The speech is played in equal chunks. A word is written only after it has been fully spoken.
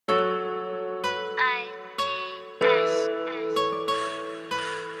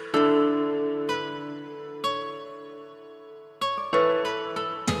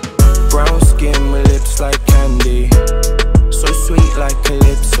like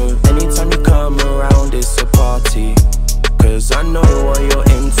Calypso. Anytime you come around, it's a party. Cause I know what you're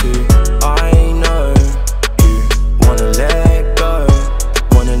into. I know you wanna let go,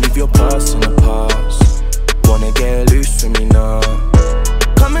 wanna leave your past in the past, wanna get loose with me now.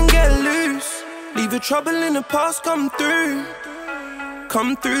 Come and get loose, leave your trouble in the past. Come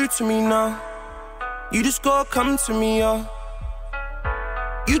through to me now. You just gotta come to me, yo.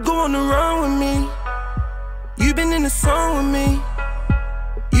 You go on the run with me. You been in the sun with me.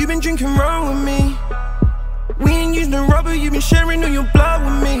 You been drinking rum with me. We ain't using the rubber, you been sharing all your blood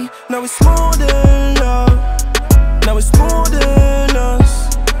with me. Now it's more than love, now it's more than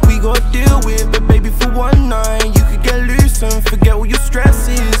us. We gotta deal with it, baby, for one night. You could get loose and forget all your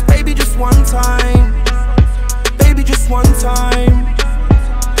stresses. Baby, just one time, baby, just one time.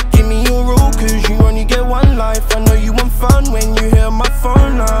 Give me your rule, cause you only get one life. I know you want fun when you hear my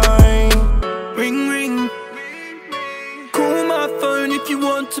phone line. Ring, ring. Call my phone if you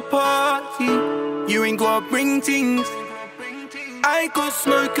want to party. You ain't gotta bring things. I got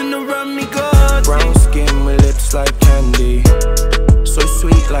smoke and the rum me got. Brown skin with lips like candy, so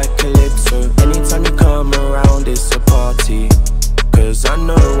sweet like Calypso. Anytime you come around, it's a party. Cause I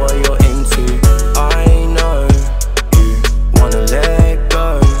know what you're into. I know you wanna let go,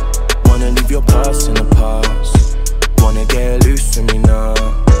 wanna leave your past in the past, wanna get loose with me now.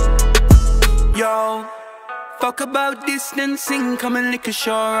 Yo, fuck about distancing, come and lick a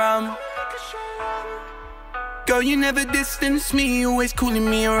shore around. Girl, you never distance me, always calling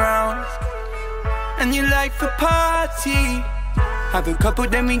me around. And you like the party, have a couple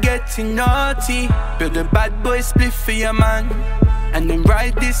then we getting naughty. Build a bad boy split for your man, and then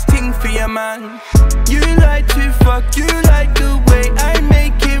ride this thing for your man. You like to fuck, you like the way I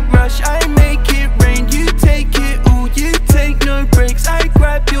make it rush, I make it rain. You take it all, you take no breaks. I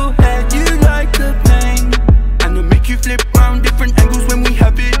grab your head, you like the pain, and I make you flip round different angles when we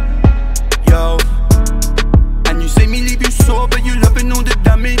have it. Yo, and you say me leave you sore, but you loving all the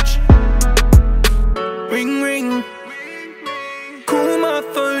damage. Ring, ring. Call my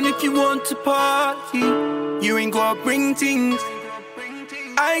phone if you want to party. You ain't gotta bring things.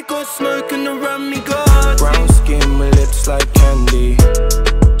 I got smoke and the rum me got. Brown skin with lips like candy,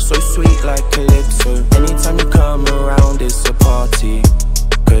 so sweet like Calypso. Anytime you come around, it's a party.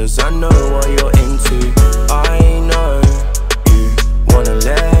 Cause I know what you're into. I know you wanna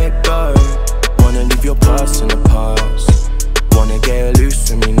let